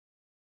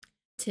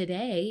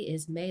Today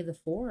is May the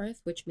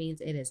 4th, which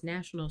means it is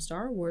National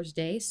Star Wars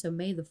Day. So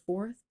May the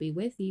 4th be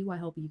with you. I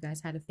hope you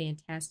guys had a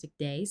fantastic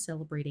day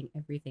celebrating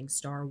everything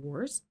Star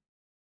Wars.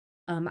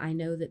 I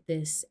know that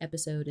this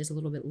episode is a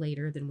little bit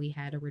later than we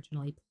had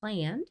originally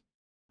planned.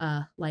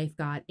 Life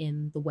got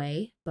in the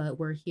way, but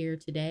we're here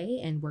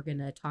today and we're going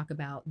to talk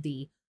about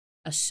the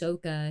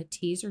Ahsoka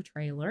teaser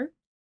trailer.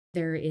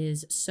 There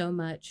is so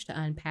much to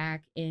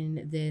unpack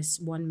in this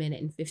 1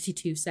 minute and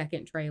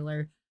 52-second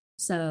trailer.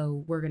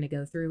 So we're going to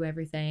go through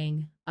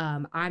everything.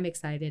 I'm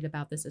excited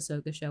about this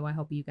Ahsoka show. I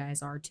hope you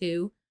guys are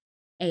too.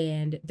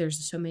 And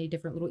there's so many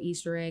different little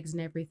Easter eggs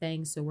and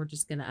everything. So we're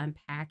just going to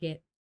unpack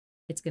it.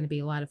 It's going to be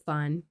a lot of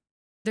fun.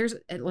 There's,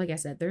 like I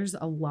said, there's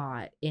a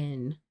lot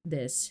in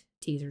this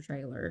teaser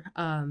trailer.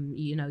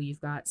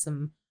 You've got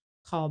some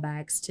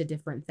callbacks to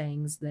different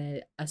things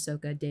that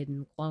Ahsoka did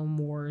in Clone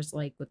Wars,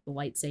 like with the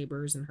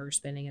lightsabers and her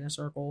spinning in a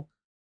circle.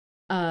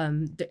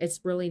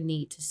 It's really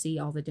neat to see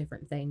all the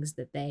different things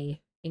that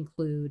they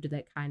include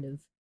that kind of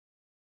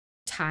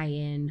tie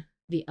in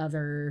the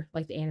other,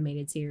 like the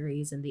animated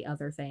series and the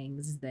other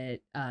things that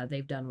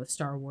they've done with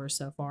Star Wars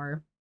so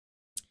far.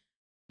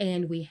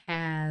 And we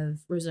have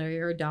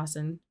Rosario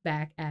Dawson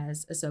back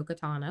as Ahsoka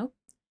Tano.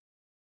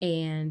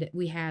 And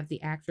we have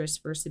the actress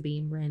for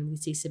Sabine Wren. We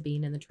see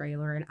Sabine in the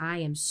trailer, and I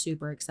am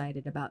super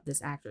excited about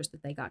this actress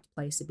that they got to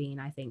play Sabine.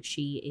 I think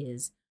she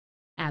is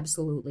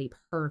absolutely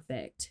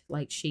perfect.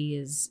 Like she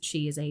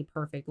is a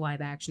perfect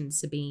live action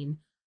Sabine.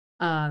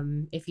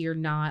 If you're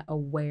not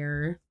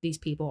aware, these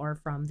people are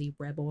from the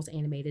Rebels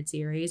animated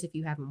series. If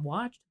you haven't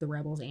watched the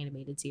Rebels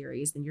animated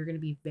series, then you're going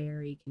to be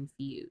very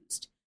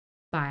confused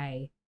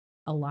by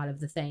a lot of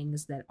the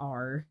things that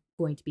are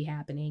going to be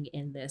happening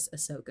in this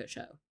Ahsoka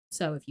show.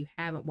 So if you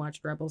haven't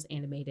watched Rebels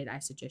animated, I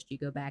suggest you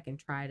go back and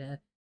try to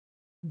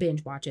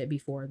binge watch it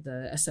before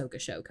the Ahsoka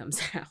show comes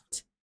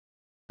out.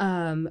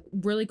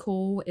 Really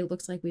cool. It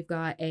looks like we've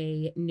got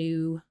a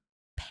new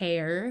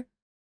pair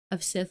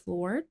of Sith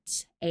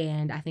Lords,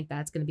 and I think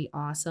that's going to be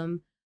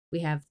awesome. We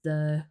have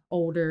the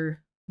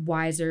older,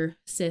 wiser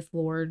Sith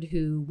Lord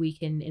who we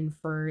can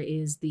infer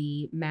is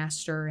the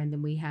master, and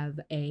then we have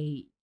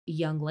a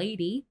young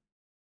lady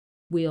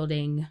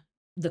wielding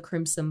the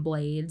Crimson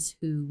Blades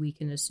who we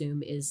can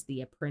assume is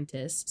the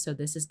apprentice. So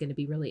this is going to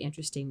be really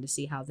interesting to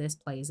see how this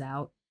plays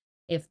out,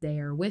 if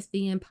they're with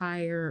the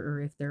Empire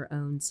or if their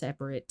own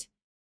separate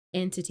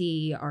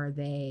entity.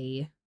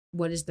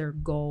 What is their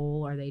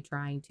goal? Are they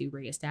trying to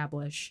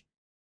reestablish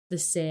the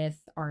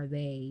Sith? Are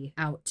they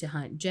out to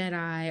hunt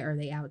Jedi? Are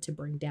they out to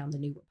bring down the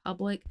New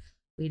Republic?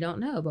 We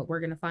don't know, but we're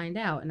going to find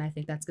out. And I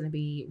think that's going to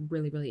be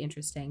really, really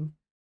interesting.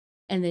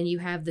 And then you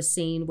have the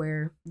scene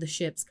where the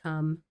ships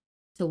come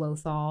to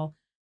Lothal.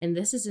 And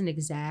this is an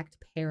exact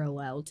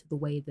parallel to the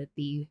way that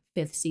the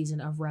 5th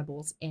season of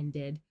Rebels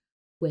ended,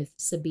 with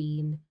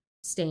Sabine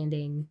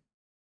standing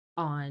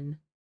on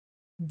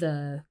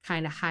the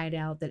kind of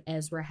hideout that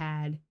Ezra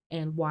had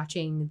and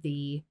watching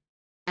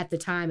at the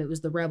time it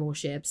was the Rebel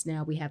ships.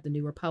 Now we have the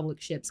New Republic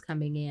ships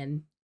coming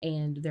in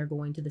and they're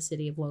going to the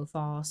city of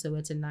Lothal. So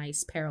it's a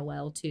nice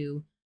parallel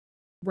to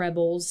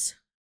Rebels.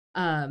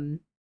 Now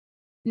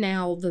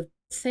the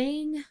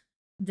thing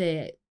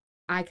that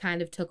I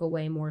kind of took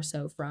away more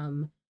so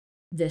from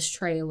this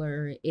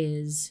trailer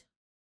is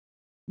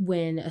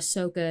when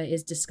Ahsoka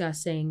is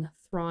discussing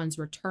Thrawn's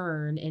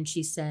return and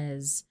she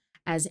says,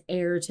 as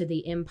heir to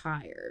the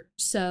Empire.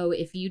 So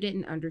if you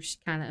didn't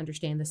kind of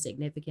understand the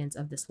significance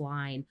of this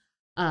line,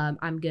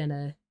 I'm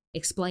gonna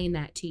explain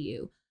that to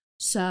you.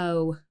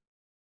 So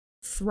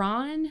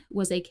Thrawn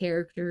was a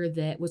character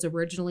that was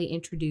originally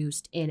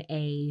introduced in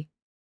a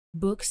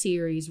book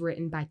series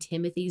written by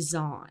Timothy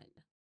Zahn,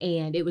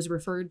 and it was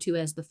referred to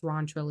as the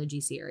Thrawn Trilogy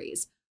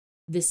series.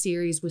 This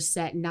series was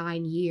set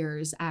 9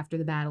 years after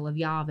the Battle of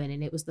Yavin,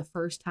 and it was the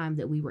first time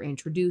that we were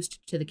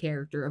introduced to the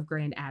character of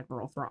Grand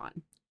Admiral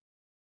Thrawn.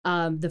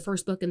 The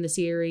first book in the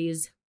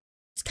series,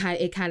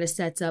 it kind of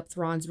sets up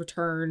Thrawn's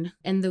return,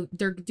 and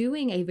they're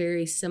doing a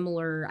very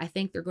similar, I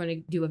think they're going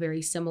to do a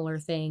very similar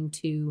thing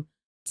to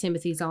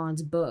Timothy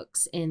Zahn's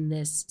books in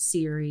this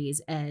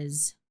series,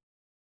 as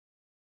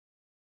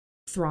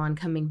Thrawn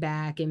coming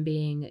back and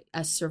being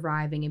a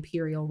surviving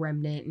Imperial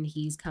remnant, and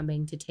he's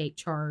coming to take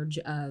charge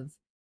of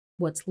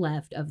what's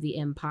left of the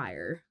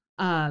Empire.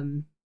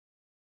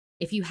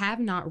 If you have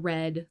not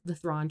read the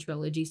Thrawn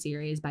Trilogy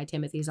series by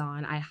Timothy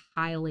Zahn, I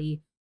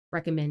highly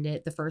recommend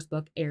it. The first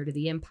book, Heir to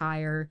the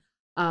Empire.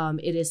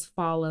 It is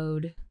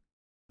followed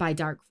by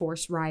Dark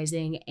Force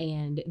Rising,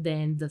 and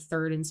then the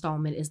third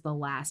installment is The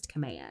Last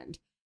Command.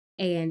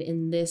 And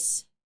in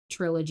this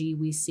trilogy,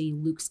 we see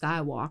Luke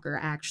Skywalker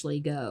actually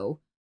go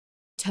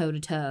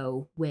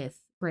toe-to-toe with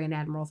Grand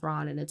Admiral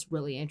Thrawn, and it's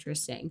really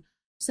interesting.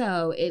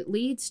 So it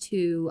leads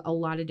to a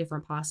lot of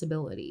different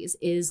possibilities.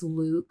 Is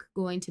Luke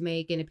going to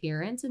make an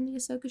appearance in the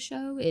Ahsoka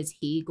show? Is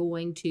he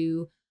going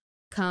to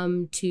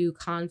come to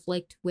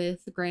conflict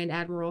with Grand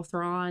Admiral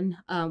Thrawn?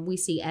 We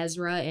see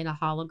Ezra in a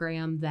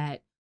hologram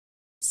that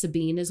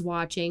Sabine is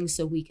watching,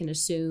 so we can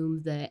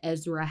assume that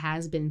Ezra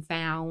has been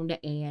found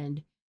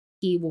and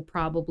he will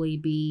probably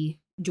be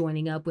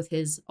joining up with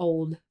his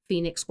old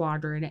Phoenix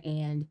Squadron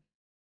and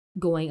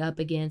going up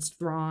against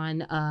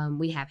Thrawn.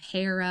 We have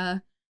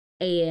Hera,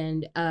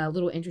 and a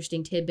little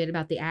interesting tidbit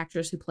about the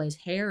actress who plays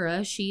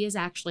Hera, she is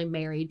actually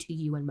married to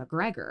Ewan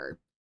McGregor.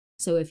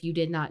 So if you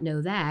did not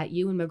know that,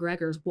 Ewan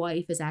McGregor's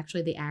wife is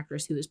actually the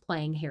actress who is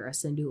playing Hera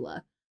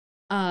Syndulla.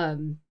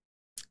 Um,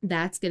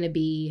 that's going to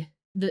be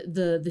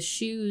the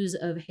shoes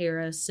of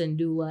Hera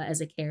Syndulla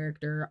as a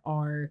character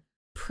are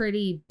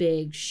pretty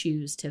big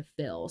shoes to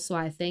fill. So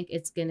I think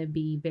it's going to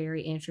be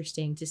very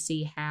interesting to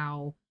see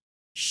how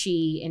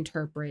she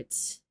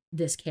interprets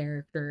this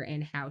character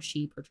and how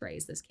she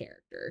portrays this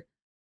character.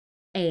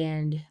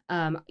 And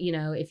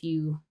if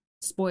you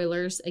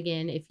spoilers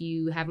again, if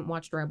you haven't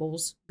watched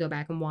Rebels, go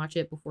back and watch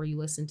it before you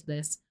listen to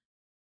this.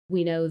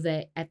 We know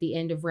that at the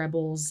end of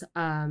Rebels,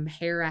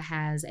 Hera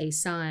has a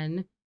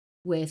son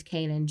with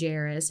Kanan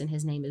Jarrus, and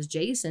his name is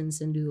Jason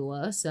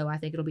Syndulla. So I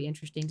think it'll be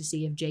interesting to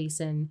see if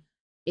Jason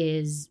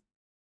is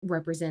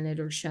represented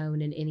or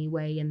shown in any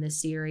way in this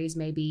series.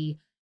 Maybe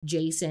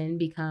Jason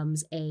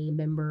becomes a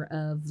member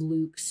of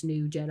Luke's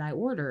new Jedi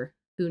Order.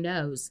 Who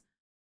knows?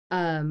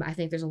 I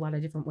think there's a lot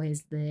of different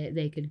ways that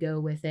they could go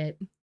with it.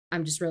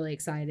 I'm just really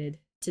excited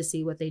to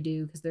see what they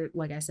do because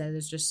like I said,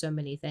 there's just so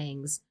many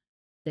things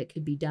that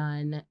could be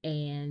done.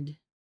 And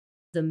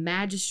the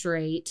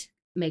magistrate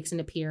makes an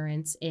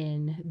appearance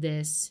in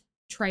this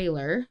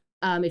trailer.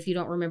 If you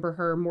don't remember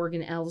her,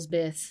 Morgan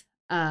Elsbeth,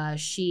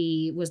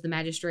 she was the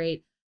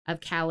magistrate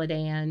of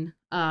Caladan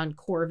on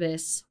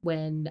Corvus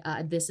when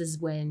this is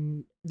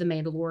when the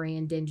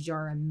Mandalorian Din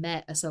Djarin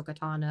met Ahsoka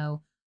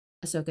Tano.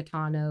 Ahsoka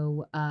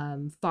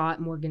Tano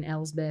fought Morgan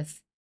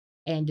Elsbeth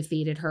and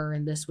defeated her,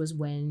 and this was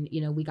when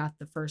we got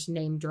the first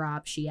name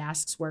drop. She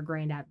asks where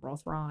Grand Admiral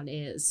Thrawn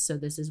is, so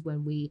this is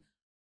when we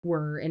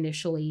were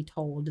initially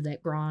told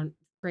that Grand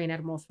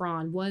Admiral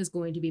Thrawn was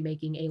going to be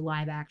making a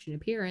live action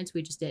appearance.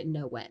 We just didn't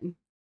know when.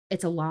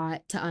 It's a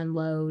lot to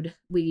unload.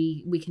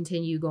 We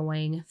continue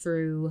going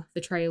through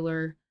the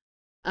trailer.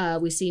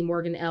 We see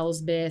Morgan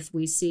Elsbeth.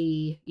 We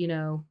see,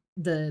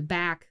 the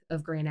back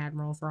of Grand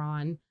Admiral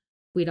Thrawn.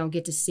 We don't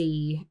get to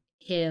see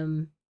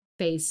him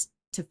face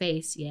to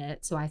face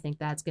yet, so I think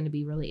that's going to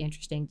be really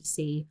interesting to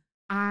see.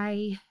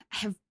 I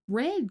have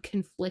read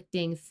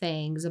conflicting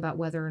things about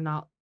whether or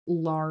not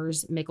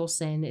Lars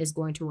Mikkelsen is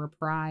going to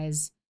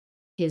reprise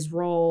his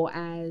role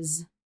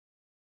as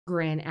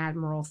Grand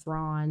Admiral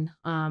Thrawn.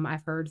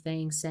 I've heard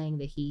things saying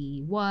that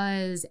he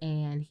was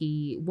and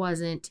he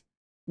wasn't.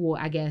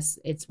 Well, I guess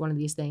it's one of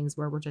these things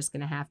where we're just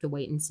going to have to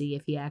wait and see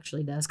if he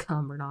actually does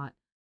come or not.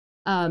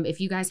 If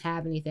you guys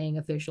have anything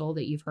official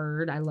that you've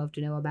heard, I'd love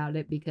to know about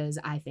it because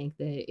I think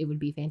that it would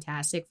be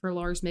fantastic for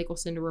Lars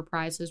Mikkelsen to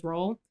reprise his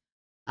role.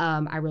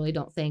 I really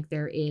don't think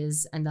there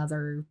is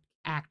another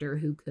actor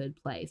who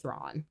could play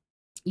Thrawn.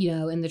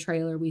 In the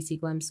trailer, we see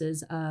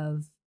glimpses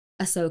of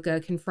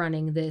Ahsoka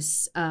confronting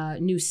this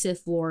new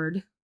Sith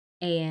Lord,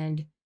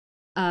 and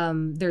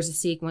there's a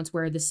sequence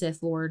where the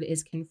Sith Lord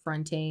is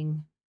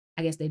confronting,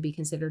 I guess they'd be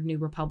considered New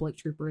Republic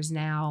troopers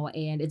now,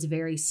 and it's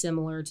very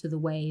similar to the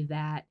way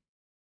that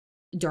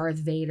Darth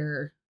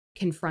Vader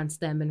confronts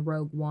them in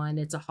Rogue One.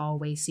 It's a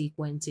hallway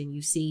sequence, and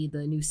you see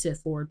the new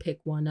Sith Lord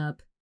pick one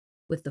up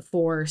with the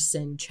Force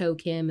and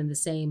choke him in the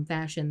same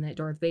fashion that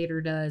Darth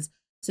Vader does.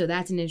 So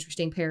that's an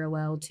interesting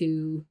parallel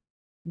to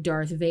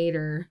Darth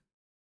Vader.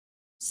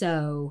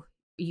 So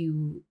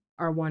you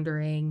are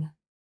wondering,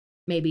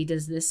 maybe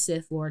does this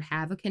Sith Lord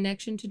have a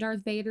connection to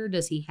Darth Vader?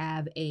 Does he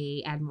have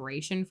a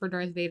admiration for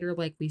Darth Vader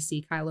like we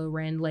see Kylo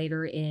Ren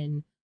later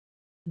in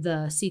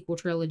the sequel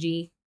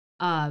trilogy?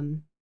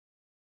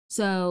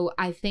 So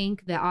I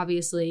think that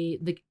obviously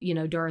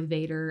Darth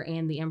Vader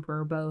and the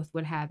Emperor both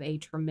would have a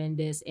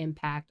tremendous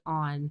impact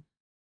on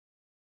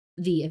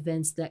the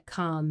events that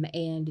come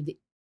and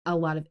a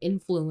lot of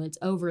influence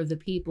over the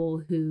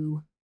people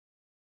who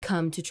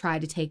come to try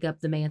to take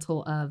up the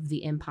mantle of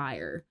the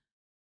Empire.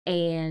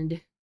 And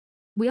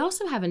we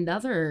also have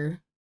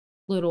another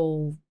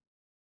little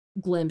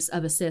glimpse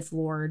of a Sith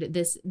Lord.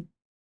 This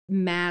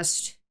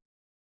masked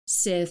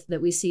Sith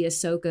that we see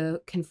Ahsoka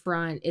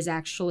confront is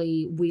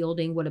actually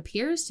wielding what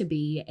appears to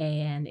be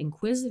an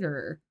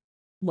Inquisitor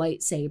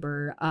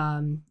lightsaber.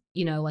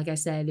 Like I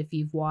said, if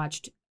you've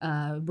watched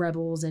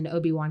Rebels and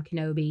Obi-Wan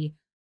Kenobi,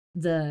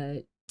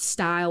 the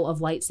style of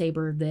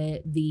lightsaber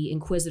that the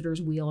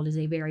Inquisitors wield is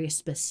a very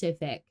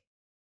specific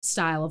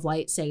style of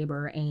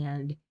lightsaber,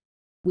 and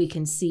we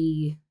can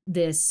see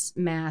this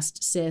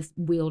masked Sith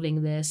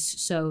wielding this.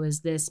 So is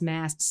this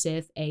masked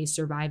Sith a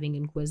surviving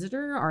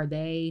Inquisitor? Are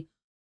they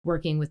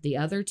working with the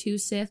other two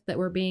Sith that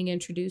we're being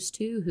introduced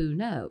to? Who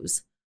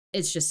knows?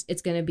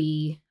 It's going to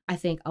be, I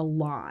think, a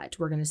lot.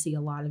 We're going to see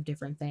a lot of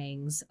different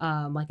things.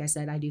 Like I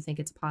said, I do think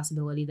it's a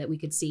possibility that we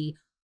could see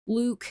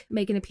Luke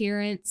make an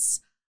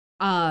appearance,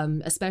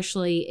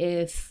 especially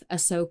if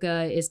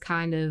Ahsoka is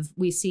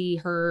we see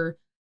her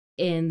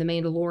in The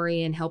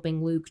Mandalorian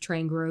helping Luke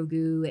train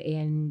Grogu,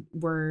 and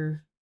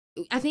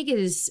I think it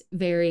is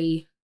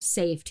very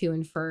safe to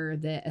infer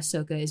that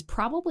Ahsoka is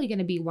probably going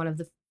to be one of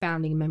the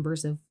founding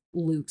members of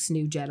Luke's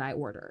new Jedi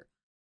Order.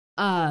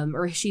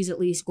 Or she's at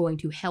least going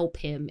to help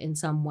him in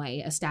some way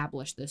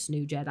establish this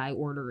new Jedi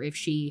Order if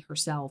she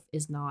herself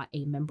is not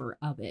a member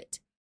of it.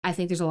 I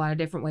think there's a lot of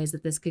different ways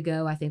that this could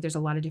go. I think there's a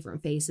lot of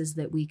different faces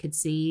that we could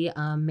see.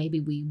 Maybe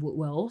we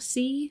will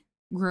see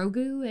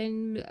Grogu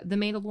in The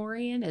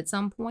Mandalorian at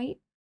some point,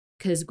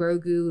 because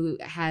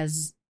Grogu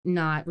has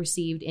not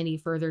received any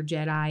further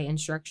Jedi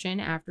instruction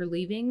after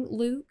leaving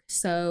Luke.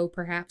 So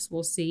perhaps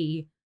we'll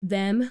see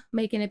them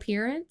make an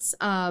appearance.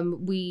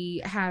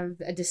 We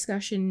have a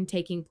discussion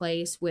taking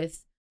place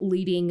with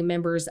leading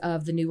members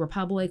of the New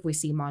Republic. We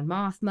see Mon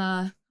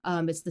Mothma.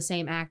 It's the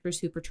same actress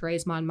who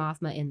portrays Mon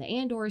Mothma in the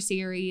Andor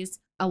series.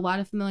 A lot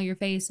of familiar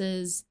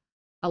faces,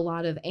 a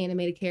lot of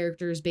animated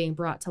characters being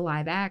brought to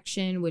live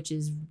action, which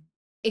is,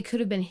 it could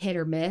have been hit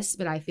or miss,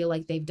 but I feel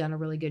like they've done a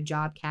really good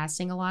job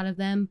casting a lot of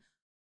them.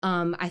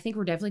 I think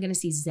we're definitely going to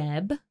see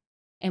Zeb,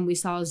 and we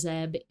saw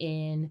Zeb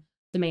in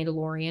The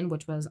Mandalorian,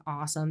 which was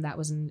awesome. That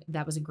was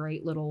a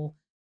great little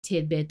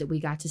tidbit that we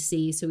got to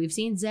see. So we've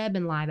seen Zeb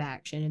in live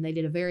action, and they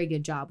did a very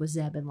good job with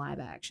Zeb in live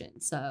action.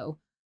 So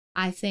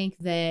I think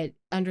that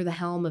under the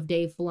helm of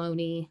Dave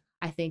Filoni,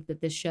 I think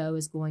that this show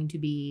is going to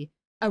be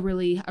a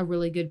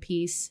really good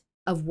piece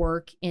of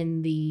work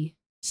in the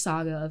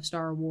saga of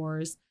Star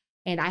Wars.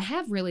 And I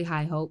have really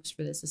high hopes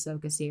for this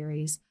Ahsoka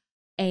series.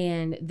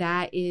 And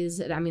that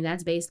is, I mean,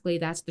 that's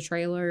the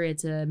trailer.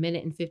 It's a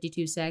minute and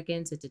 52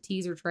 seconds. It's a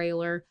teaser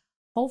trailer.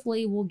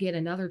 Hopefully we'll get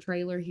another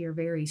trailer here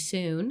very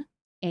soon,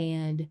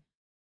 and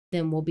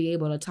then we'll be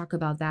able to talk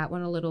about that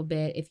one a little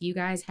bit. If you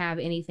guys have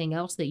anything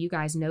else that you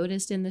guys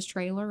noticed in this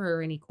trailer,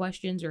 or any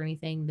questions or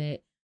anything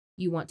that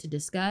you want to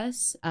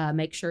discuss,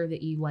 make sure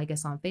that you like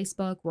us on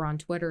Facebook. We're on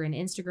Twitter and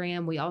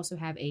Instagram. We also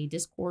have a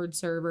Discord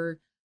server.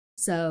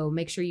 So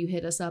make sure you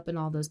hit us up in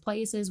all those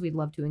places. We'd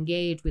love to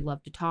engage. We'd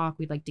love to talk.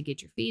 We'd like to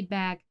get your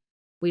feedback.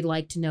 We'd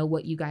like to know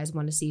what you guys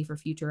want to see for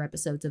future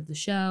episodes of the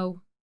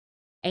show.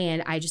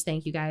 And I just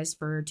thank you guys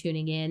for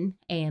tuning in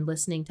and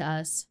listening to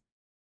us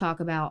talk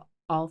about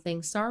all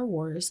things Star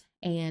Wars.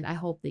 And I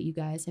hope that you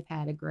guys have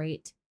had a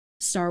great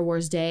Star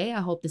Wars day.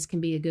 I hope this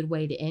can be a good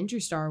way to end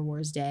your Star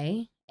Wars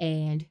day.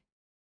 And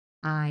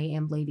I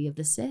am Lady of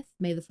the Sith.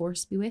 May the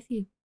Force be with you.